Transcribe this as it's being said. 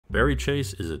Barrie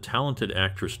Chase is a talented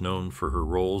actress known for her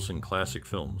roles in classic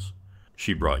films.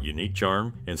 She brought unique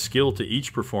charm and skill to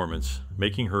each performance,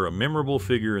 making her a memorable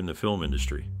figure in the film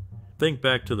industry. Think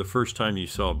back to the first time you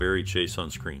saw Barrie Chase on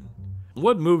screen.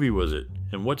 What movie was it,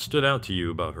 and what stood out to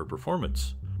you about her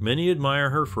performance? Many admire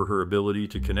her for her ability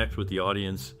to connect with the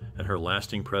audience and her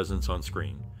lasting presence on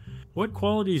screen. What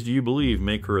qualities do you believe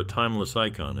make her a timeless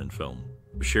icon in film?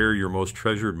 Share your most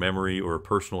treasured memory or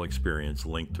personal experience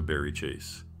linked to Barrie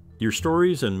Chase. Your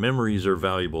stories and memories are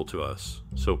valuable to us,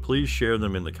 so please share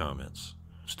them in the comments.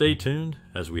 Stay tuned,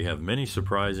 as we have many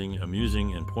surprising,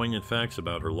 amusing, and poignant facts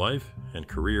about her life and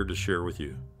career to share with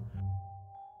you.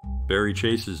 Barrie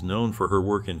Chase is known for her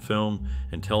work in film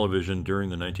and television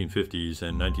during the 1950s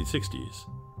and 1960s.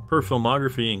 Her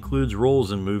filmography includes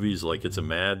roles in movies like It's a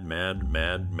Mad, Mad,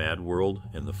 Mad, Mad World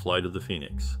and The Flight of the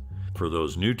Phoenix. For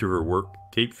those new to her work,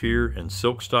 Cape Fear and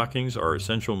Silk Stockings are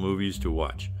essential movies to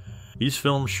watch. These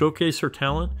films showcase her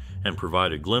talent and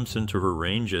provide a glimpse into her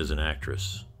range as an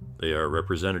actress. They are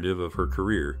representative of her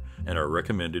career and are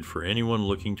recommended for anyone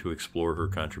looking to explore her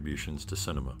contributions to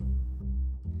cinema.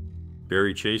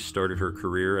 Barrie Chase started her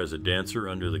career as a dancer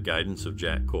under the guidance of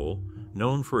Jack Cole,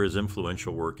 known for his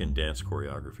influential work in dance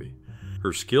choreography.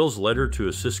 Her skills led her to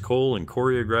assist Cole in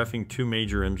choreographing two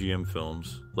major MGM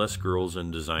films, Less Girls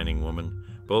and Designing Woman,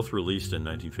 both released in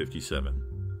 1957.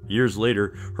 Years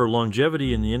later, her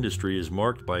longevity in the industry is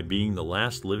marked by being the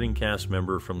last living cast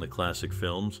member from the classic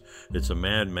films It's a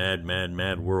Mad, Mad, Mad,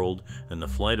 Mad World and The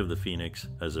Flight of the Phoenix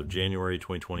as of January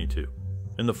 2022.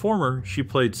 In the former, she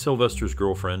played Sylvester's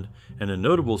girlfriend, and a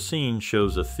notable scene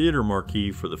shows a theater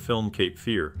marquee for the film Cape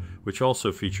Fear, which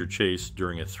also featured Chase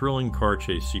during a thrilling car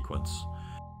chase sequence.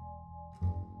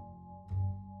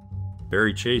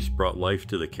 Barrie Chase brought life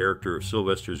to the character of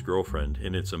Sylvester's girlfriend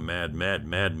in It's a Mad, Mad,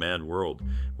 Mad, Mad World,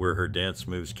 where her dance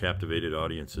moves captivated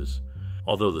audiences.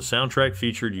 Although the soundtrack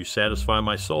featured You Satisfy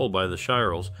My Soul by the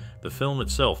Shirelles, the film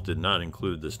itself did not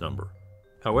include this number.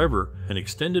 However, an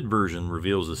extended version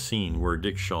reveals a scene where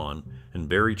Dick Shawn and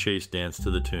Barrie Chase dance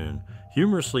to the tune,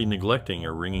 humorously neglecting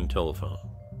a ringing telephone.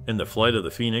 In The Flight of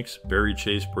the Phoenix, Barrie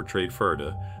Chase portrayed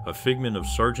Ferda, a figment of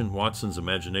Sergeant Watson's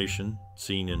imagination,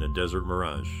 seen in a desert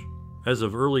mirage. As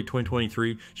of early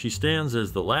 2023, she stands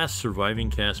as the last surviving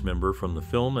cast member from the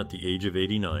film at the age of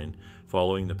 89,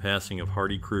 following the passing of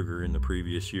Hardy Kruger in the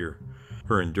previous year.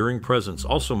 Her enduring presence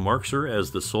also marks her as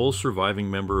the sole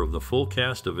surviving member of the full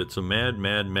cast of It's a Mad,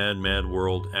 Mad, Mad, Mad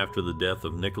World after the death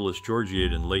of Nicholas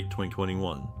Georgiade in late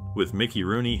 2021, with Mickey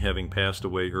Rooney having passed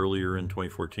away earlier in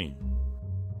 2014.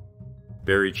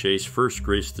 Barrie Chase first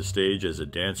graced the stage as a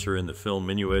dancer in the film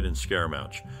Minuet and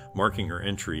Scaramouche, marking her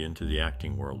entry into the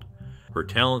acting world. Her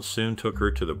talents soon took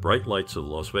her to the bright lights of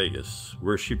Las Vegas,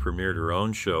 where she premiered her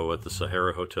own show at the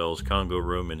Sahara Hotel's Congo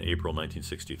Room in April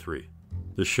 1963.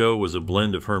 The show was a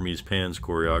blend of Hermes Pan's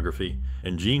choreography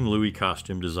and Jean Louis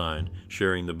costume design,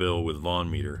 sharing the bill with Von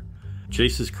Meter.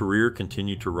 Chase's career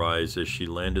continued to rise as she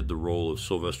landed the role of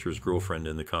Sylvester's girlfriend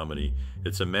in the comedy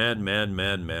It's a Mad, Mad,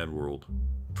 Mad, Mad World.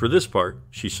 For this part,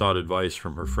 she sought advice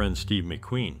from her friend Steve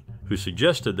McQueen, who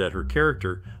suggested that her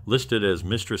character, listed as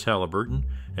Mistress Halliburton,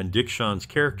 and Dick Shawn's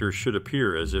character should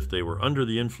appear as if they were under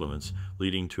the influence,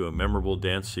 leading to a memorable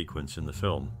dance sequence in the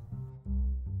film.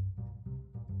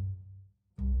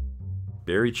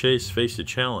 Barrie Chase faced a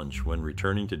challenge when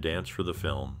returning to dance for the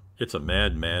film It's a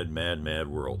Mad, Mad, Mad, Mad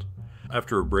World.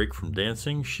 After a break from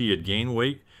dancing, she had gained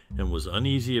weight and was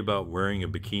uneasy about wearing a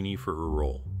bikini for her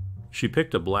role. She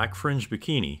picked a black fringe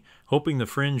bikini, hoping the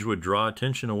fringe would draw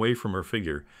attention away from her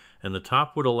figure, and the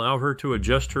top would allow her to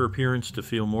adjust her appearance to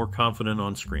feel more confident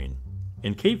on screen.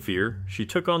 In Cape Fear, she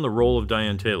took on the role of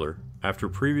Diane Taylor, after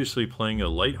previously playing a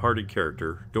light-hearted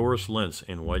character, Doris Lentz,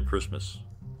 in White Christmas.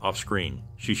 Off-screen,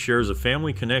 she shares a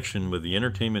family connection with the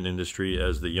entertainment industry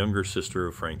as the younger sister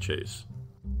of Frank Chase.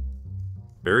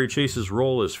 Barrie Chase's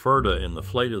role as Ferda in The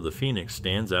Flight of the Phoenix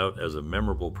stands out as a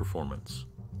memorable performance.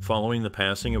 Following the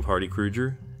passing of Hardy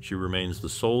Kruger, she remains the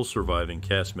sole surviving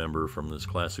cast member from this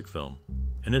classic film.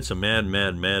 In It's a Mad,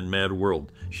 Mad, Mad, Mad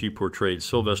World, she portrayed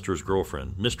Sylvester's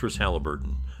girlfriend, Mistress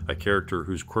Halliburton, a character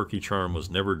whose quirky charm was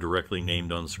never directly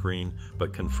named on screen,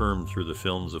 but confirmed through the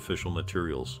film's official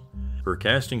materials. Her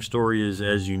casting story is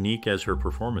as unique as her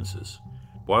performances.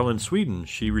 While in Sweden,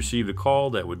 she received a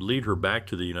call that would lead her back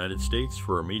to the United States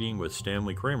for a meeting with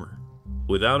Stanley Kramer.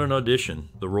 Without an audition,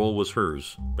 the role was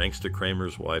hers, thanks to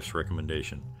Kramer's wife's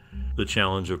recommendation. The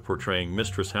challenge of portraying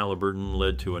Mistress Halliburton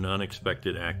led to an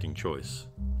unexpected acting choice.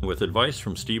 With advice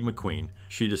from Steve McQueen,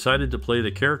 she decided to play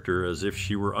the character as if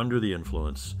she were under the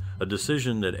influence, a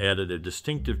decision that added a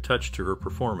distinctive touch to her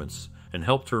performance and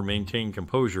helped her maintain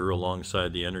composure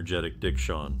alongside the energetic Dick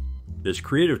Shawn. This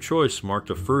creative choice marked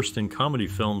a first in comedy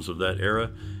films of that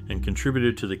era and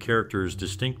contributed to the character's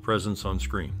distinct presence on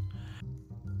screen.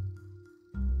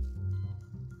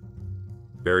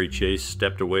 Barrie Chase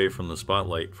stepped away from the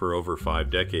spotlight for over 5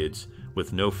 decades,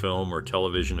 with no film or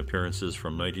television appearances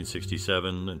from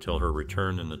 1967 until her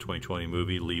return in the 2020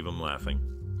 movie Leave 'Em Laughing.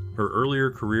 Her earlier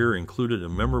career included a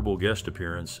memorable guest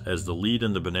appearance as the lead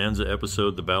in the Bonanza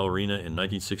episode The Ballerina in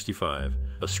 1965,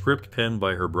 a script penned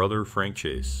by her brother Frank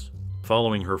Chase.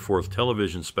 Following her 4th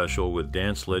television special with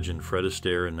dance legend Fred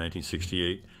Astaire in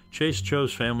 1968, Chase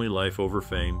chose family life over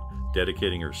fame,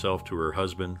 dedicating herself to her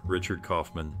husband, Richard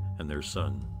Kaufman, and their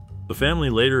son. The family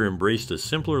later embraced a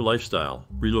simpler lifestyle,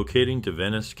 relocating to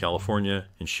Venice, California,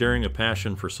 and sharing a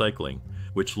passion for cycling,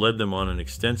 which led them on an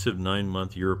extensive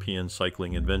 9-month European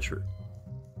cycling adventure.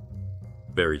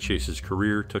 Barrie Chase's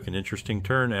career took an interesting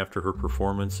turn after her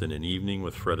performance in An Evening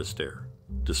with Fred Astaire.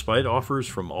 Despite offers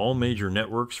from all major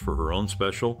networks for her own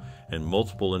special and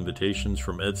multiple invitations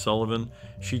from Ed Sullivan,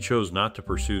 she chose not to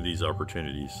pursue these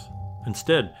opportunities.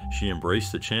 Instead, she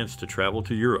embraced the chance to travel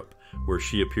to Europe, where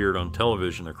she appeared on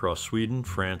television across Sweden,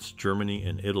 France, Germany,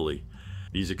 and Italy.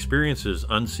 These experiences,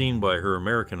 unseen by her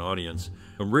American audience,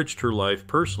 enriched her life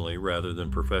personally rather than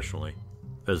professionally.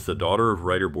 As the daughter of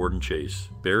writer Borden Chase,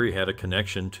 Barrie had a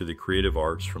connection to the creative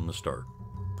arts from the start.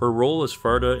 Her role as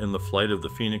Farda in The Flight of the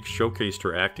Phoenix showcased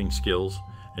her acting skills,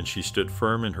 and she stood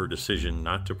firm in her decision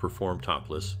not to perform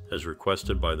topless, as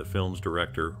requested by the film's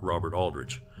director, Robert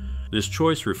Aldrich. This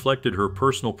choice reflected her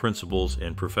personal principles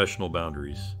and professional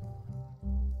boundaries.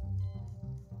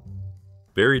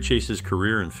 Barrie Chase's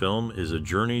career in film is a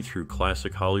journey through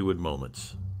classic Hollywood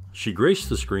moments. She graced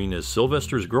the screen as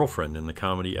Sylvester's girlfriend in the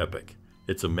comedy epic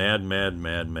It's a Mad, Mad,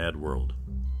 Mad, Mad World.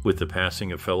 With the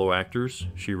passing of fellow actors,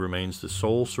 she remains the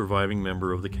sole surviving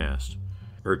member of the cast.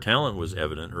 Her talent was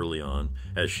evident early on,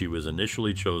 as she was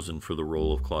initially chosen for the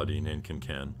role of Claudine in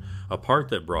Can-Can, a part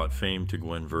that brought fame to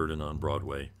Gwen Verdon on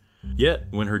Broadway. Yet,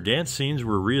 when her dance scenes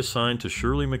were reassigned to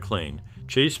Shirley MacLaine,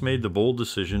 Chase made the bold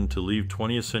decision to leave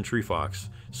 20th Century Fox,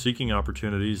 seeking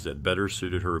opportunities that better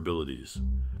suited her abilities.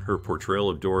 Her portrayal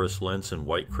of Doris Lentz in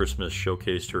White Christmas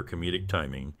showcased her comedic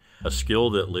timing, a skill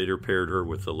that later paired her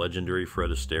with the legendary Fred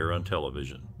Astaire on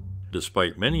television.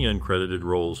 Despite many uncredited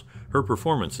roles, her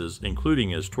performances,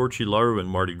 including as Torchy Larue in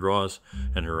Mardi Gras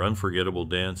and her unforgettable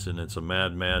dance in It's a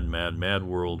Mad, Mad, Mad, Mad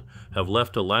World, have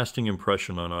left a lasting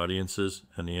impression on audiences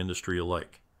and the industry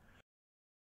alike.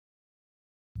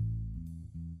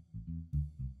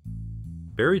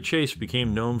 Barrie Chase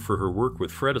became known for her work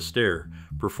with Fred Astaire,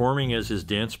 performing as his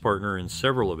dance partner in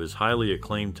several of his highly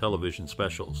acclaimed television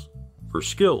specials. Her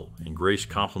skill and grace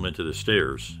complemented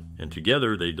Astaire's, and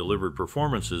together they delivered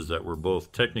performances that were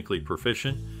both technically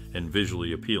proficient and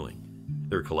visually appealing.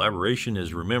 Their collaboration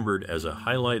is remembered as a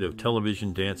highlight of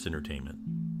television dance entertainment.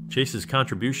 Chase's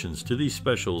contributions to these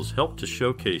specials helped to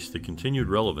showcase the continued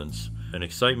relevance and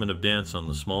excitement of dance on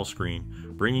the small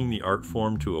screen, bringing the art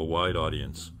form to a wide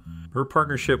audience. Her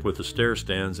partnership with Astaire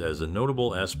stands as a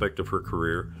notable aspect of her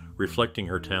career, reflecting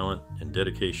her talent and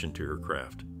dedication to her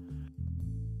craft.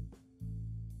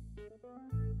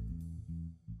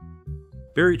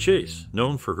 Barrie Chase,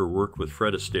 known for her work with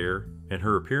Fred Astaire and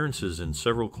her appearances in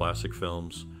several classic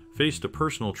films, faced a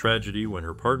personal tragedy when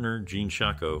her partner, Gene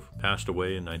Shakov, passed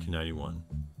away in 1991.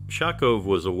 Shakov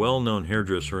was a well-known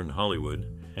hairdresser in Hollywood,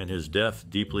 and his death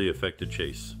deeply affected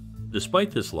Chase.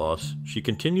 Despite this loss, she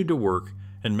continued to work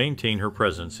and maintain her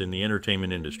presence in the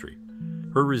entertainment industry.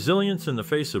 Her resilience in the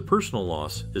face of personal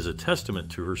loss is a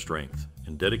testament to her strength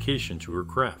and dedication to her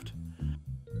craft.